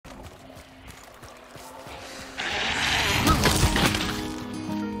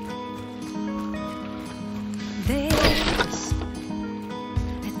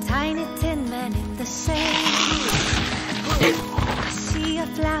say, I see a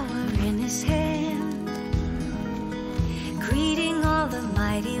flower in his hand, greeting all the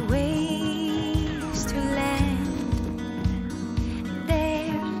mighty ways to land.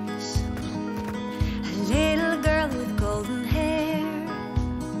 There's a little girl with golden hair,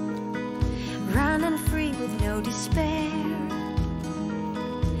 running free with no despair.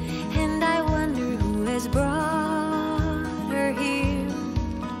 And I wonder who has brought her here,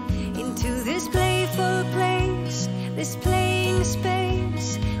 into this playful place, this playing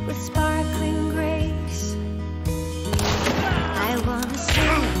space with sparkling grace. I wanna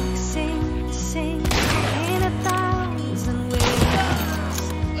sing, sing, sing in 1,000 ways.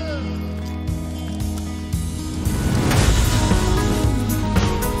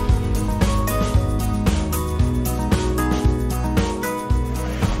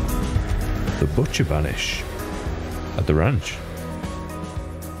 The butcher vanish at the ranch.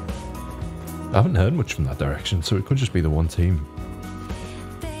 I haven't heard much from that direction, so it could just be the one team.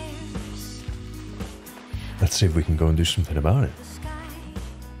 Let's see if we can go and do something about it.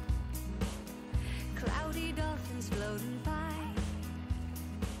 Cloudy dolphins floating by.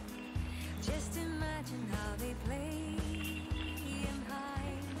 Just imagine how they play and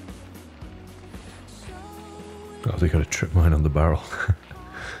hide. Oh, they got a trip mine on the barrel.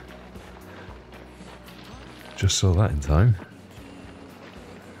 Just saw that in time.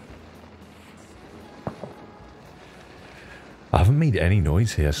 I haven't made any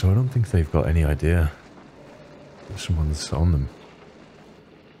noise here, so I don't think they've got any idea that someone's on them.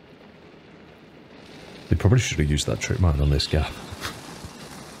 They probably should have used that trip mine on this gap.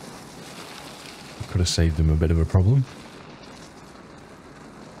 Could have saved them a bit of a problem.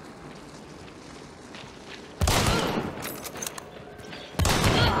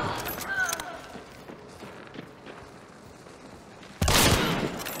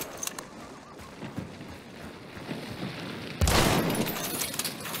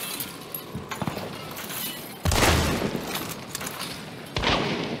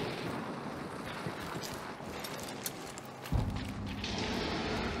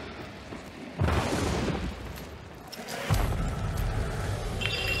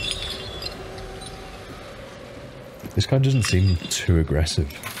 This guy doesn't seem too aggressive.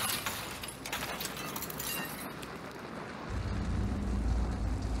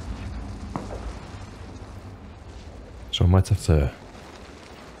 So I might have to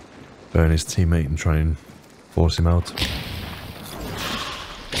burn his teammate and try and force him out.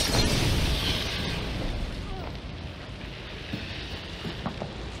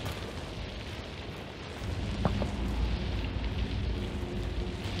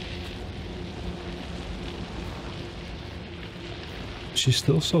 She's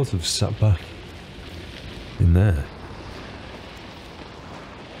still sort of sat back in there.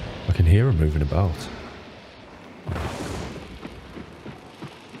 I can hear her moving about.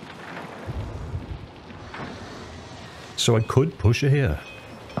 So I could push her here.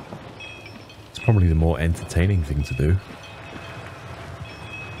 It's probably the more entertaining thing to do.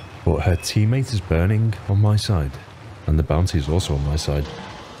 But her teammate is burning on my side, and the bounty is also on my side.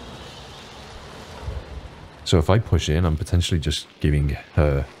 So if I push in, I'm potentially just giving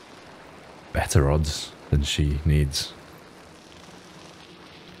her better odds than she needs.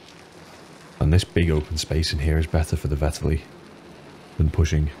 And this big open space in here is better for the Vetterli than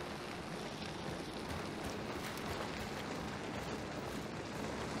pushing.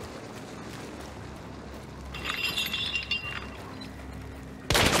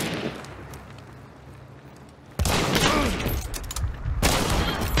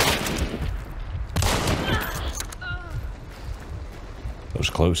 That was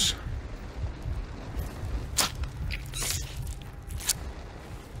close.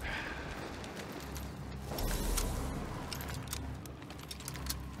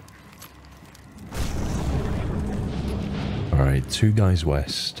 Alright, 2 guys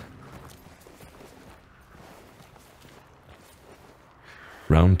west.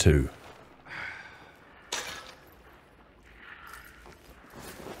 Round 2.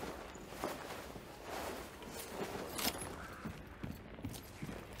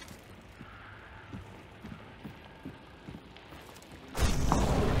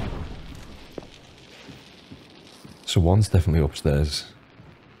 So one's definitely upstairs.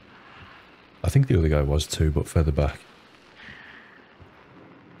 I think the other guy was too, but further back.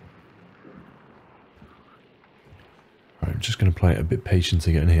 Alright, I'm just going to play it a bit patient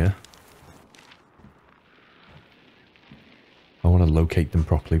to get in here. I want to locate them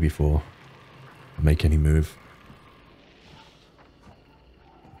properly before I make any move.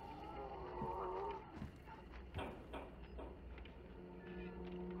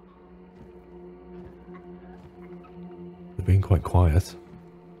 quite quiet.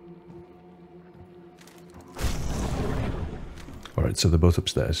 Alright, so they're both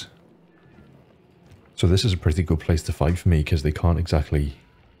upstairs. So this is a pretty good place to fight for me because they can't exactly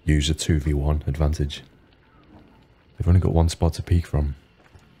use a 2v1 advantage. They've only got one spot to peek from.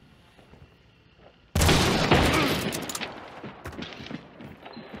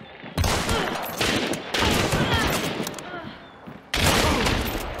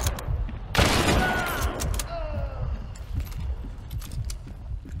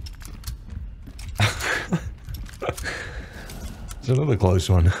 It's another close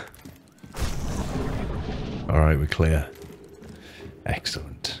one. Alright, we're clear.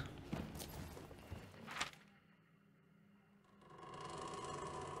 Excellent.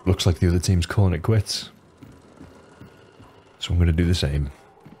 Looks like the other team's calling it quits. So I'm going to do the same.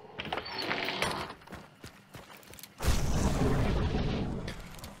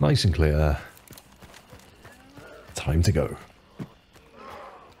 Nice and clear. Time to go.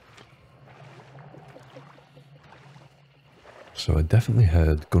 So I definitely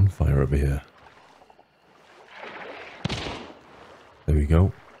heard gunfire over here. There we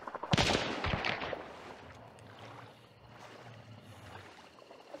go.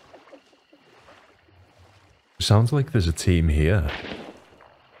 Sounds like there's a team here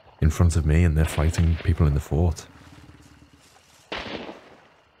in front of me and they're fighting people in the fort.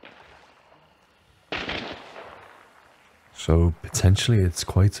 So potentially it's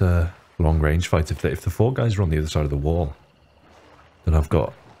quite a long range fight. If the four guys are on the other side of the wall, then I've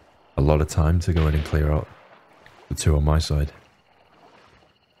got a lot of time to go in and clear out the two on my side.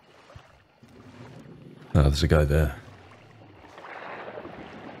 Oh, there's a guy there.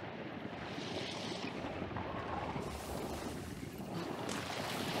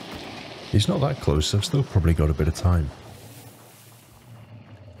 He's not that close, I've still probably got a bit of time.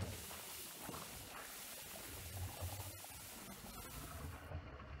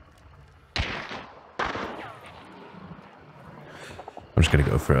 I'm just gonna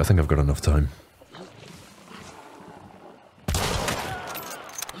go for it, I think I've got enough time.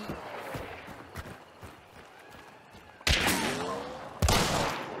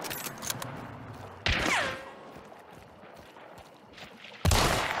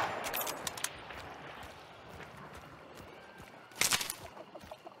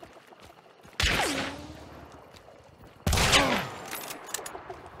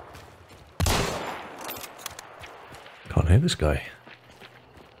 Can't hear this guy.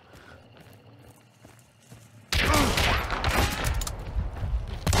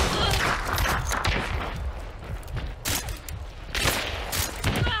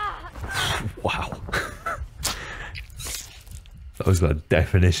 Wow. That was the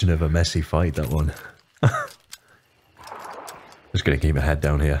definition of a messy fight, that one. Just gonna keep my head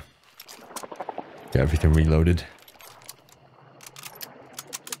down here. Get everything reloaded.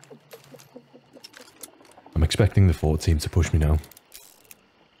 I'm expecting the fort team to push me now.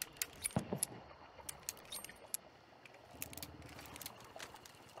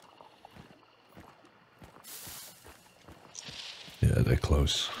 Yeah, they're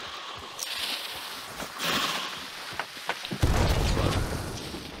close.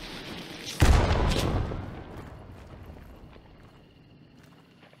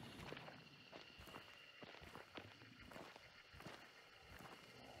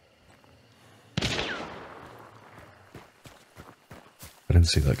 I didn't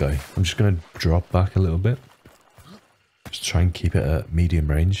see that guy. I'm just going to drop back a little bit. Just try and keep it at medium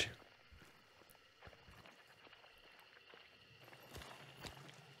range.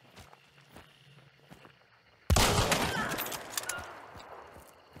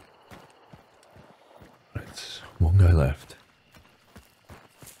 Right, one guy left.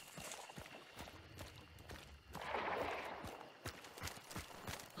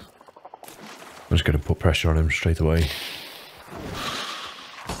 I'm just going to put pressure on him straight away.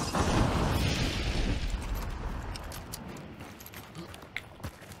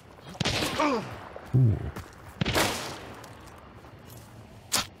 Ooh.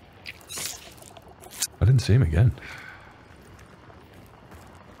 I didn't see him again.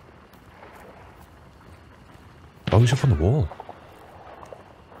 Oh, he's up on the wall.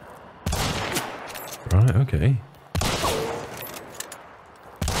 Right, okay.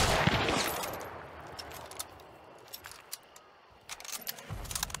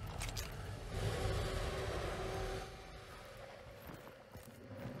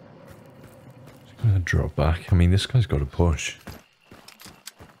 I'm gonna drop back. I mean, this guy's got to push.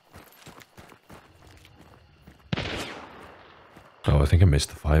 Oh, I think I missed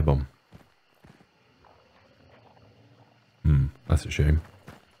the firebomb. That's a shame.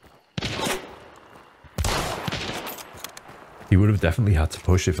 He would have definitely had to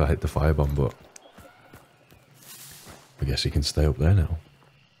push if I hit the firebomb, but I guess he can stay up there now.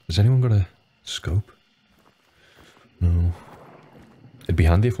 Has anyone got a scope? No. It'd be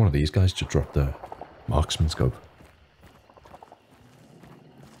handy if one of these guys just dropped the marksman scope.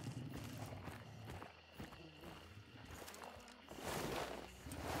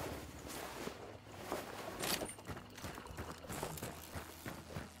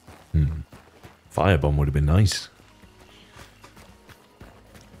 Firebomb would have been nice.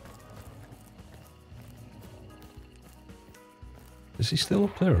 Is he still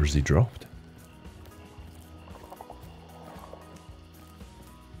up there or has he dropped?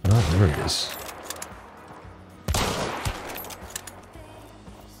 Oh, there he is.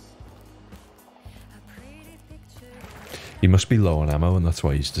 He must be low on ammo and that's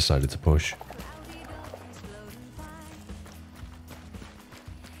why he's decided to push.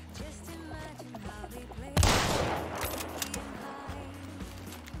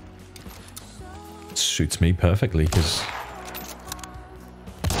 Suits me perfectly because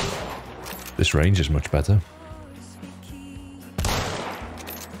this range is much better.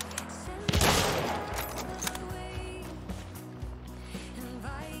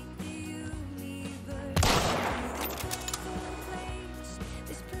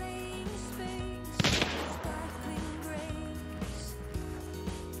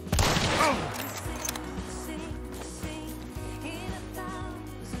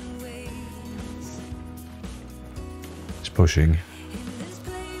 Pushing.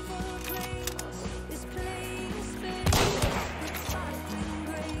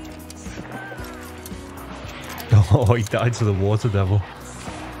 Oh, he died to the water devil.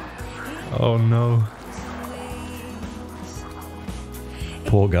 Oh no.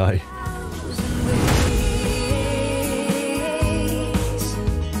 Poor guy.